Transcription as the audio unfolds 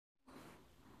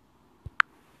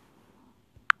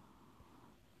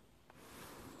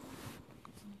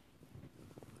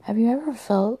Have you ever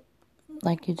felt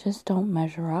like you just don't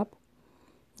measure up?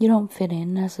 You don't fit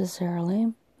in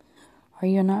necessarily, or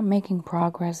you're not making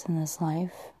progress in this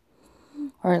life,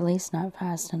 or at least not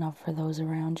fast enough for those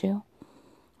around you?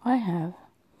 I have,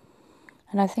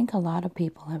 and I think a lot of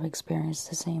people have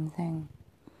experienced the same thing.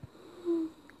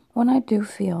 When I do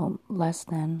feel less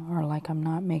than or like I'm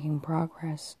not making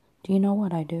progress, do you know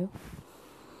what I do?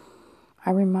 I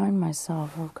remind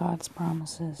myself of God's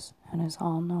promises and His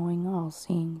all-knowing,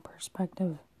 all-seeing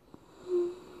perspective.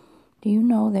 Do you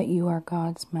know that you are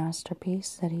God's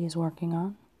masterpiece that He is working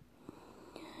on?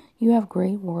 You have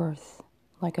great worth,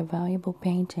 like a valuable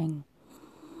painting,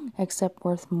 except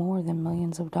worth more than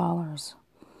millions of dollars.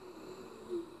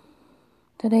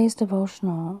 Today's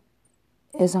devotional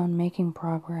is on making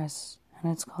progress,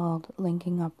 and it's called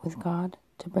Linking Up with God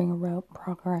to bring about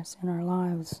progress in our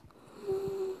lives.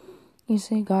 You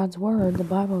see, God's Word, the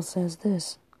Bible says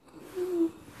this: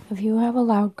 if you have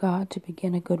allowed God to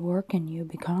begin a good work in you,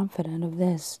 be confident of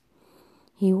this: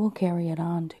 He will carry it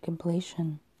on to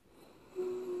completion.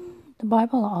 The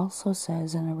Bible also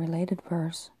says in a related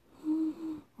verse,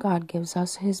 God gives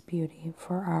us His beauty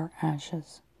for our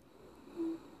ashes.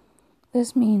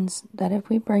 This means that if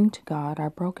we bring to God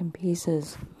our broken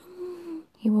pieces,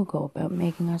 He will go about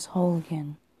making us whole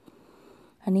again,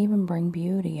 and even bring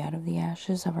beauty out of the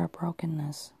ashes of our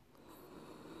brokenness.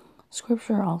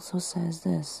 Scripture also says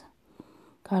this: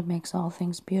 God makes all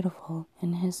things beautiful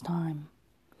in His time.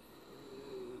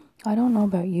 I don't know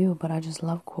about you, but I just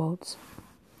love quotes.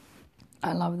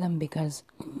 I love them because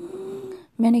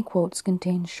many quotes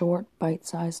contain short,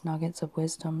 bite-sized nuggets of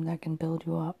wisdom that can build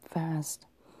you up fast,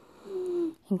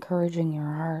 encouraging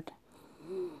your heart,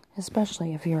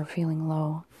 especially if you're feeling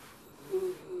low.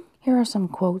 Here are some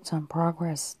quotes on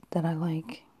progress that I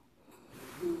like.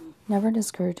 Never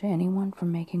discourage anyone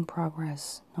from making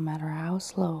progress, no matter how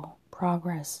slow.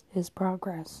 Progress is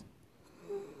progress.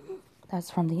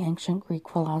 That's from the ancient Greek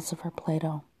philosopher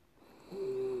Plato.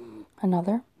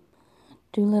 Another,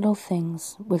 do little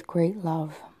things with great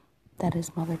love. That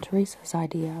is Mother Teresa's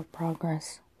idea of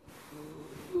progress.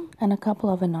 And a couple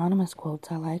of anonymous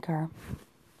quotes I like are,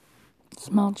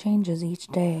 small changes each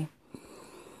day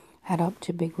add up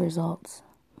to big results.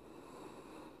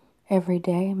 Every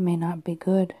day may not be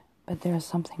good, but there is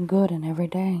something good in every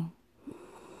day.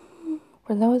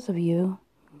 For those of you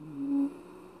who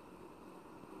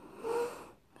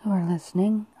are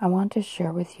listening, I want to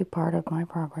share with you part of my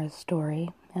progress story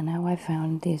and how I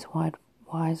found these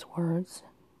wise words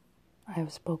I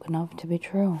have spoken of to be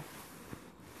true.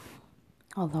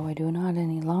 Although I do not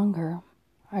any longer,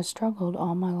 I struggled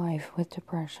all my life with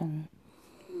depression.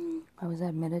 I was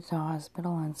admitted to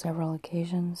hospital on several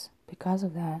occasions because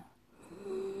of that.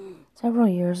 Several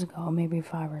years ago, maybe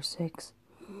 5 or 6,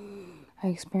 I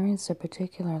experienced a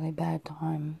particularly bad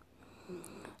time.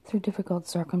 Through difficult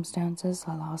circumstances,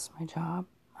 I lost my job,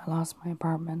 I lost my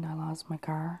apartment, I lost my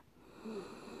car.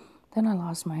 Then I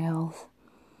lost my health.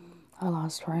 I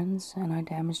lost friends, and I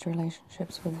damaged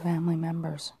relationships with family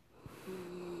members.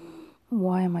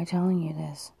 Why am I telling you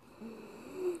this?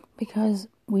 Because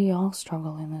we all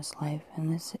struggle in this life,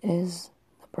 and this is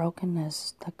the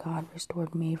brokenness that God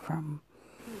restored me from.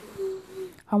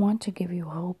 I want to give you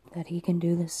hope that He can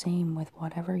do the same with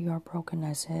whatever your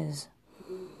brokenness is.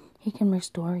 He can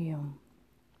restore you.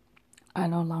 I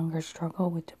no longer struggle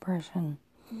with depression.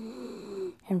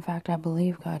 In fact, I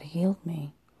believe God healed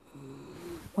me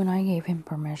when I gave Him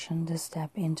permission to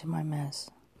step into my mess.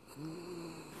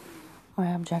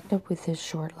 My objective with this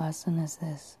short lesson is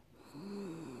this: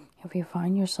 if you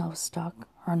find yourself stuck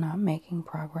or not making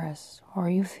progress, or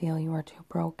you feel you are too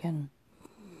broken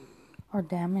or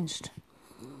damaged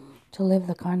to live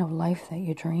the kind of life that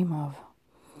you dream of,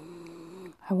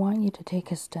 I want you to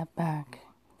take a step back,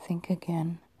 think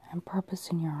again, and purpose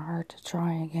in your heart to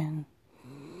try again.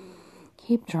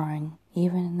 Keep trying,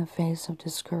 even in the face of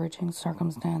discouraging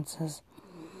circumstances,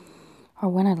 or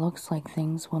when it looks like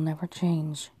things will never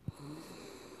change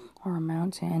or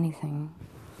amount to anything.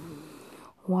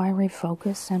 Why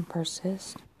refocus and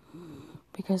persist?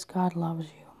 Because God loves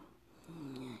you.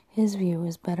 His view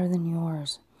is better than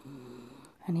yours,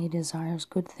 and He desires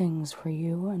good things for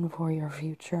you and for your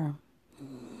future.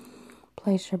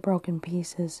 Place your broken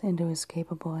pieces into His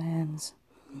capable hands.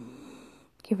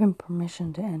 Give Him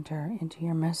permission to enter into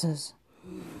your messes.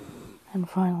 And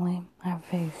finally, have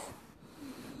faith.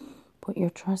 Put your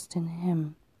trust in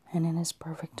Him and in His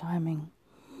perfect timing.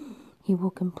 He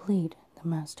will complete the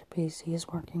masterpiece He is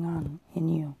working on in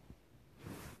you.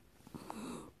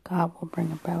 God will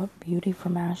bring about beauty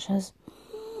from ashes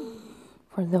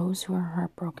for those who are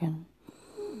heartbroken.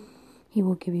 He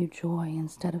will give you joy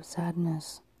instead of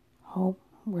sadness, hope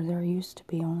where there used to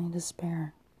be only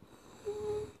despair.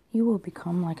 You will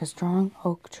become like a strong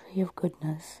oak tree of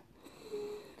goodness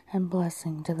and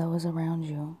blessing to those around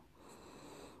you,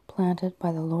 planted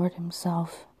by the Lord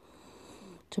Himself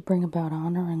to bring about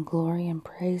honor and glory and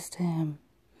praise to Him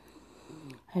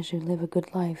as you live a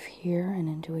good life here and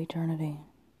into eternity.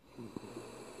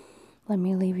 Let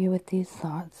me leave you with these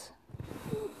thoughts.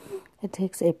 It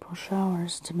takes April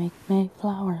showers to make May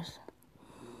flowers.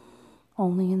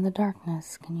 Only in the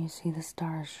darkness can you see the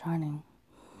stars shining.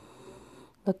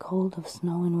 The cold of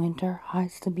snow in winter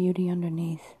hides the beauty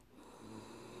underneath,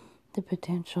 the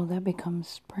potential that becomes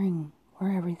spring,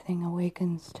 where everything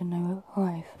awakens to new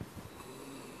life.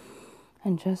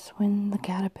 And just when the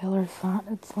caterpillar thought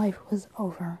its life was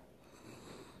over,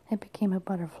 it became a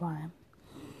butterfly.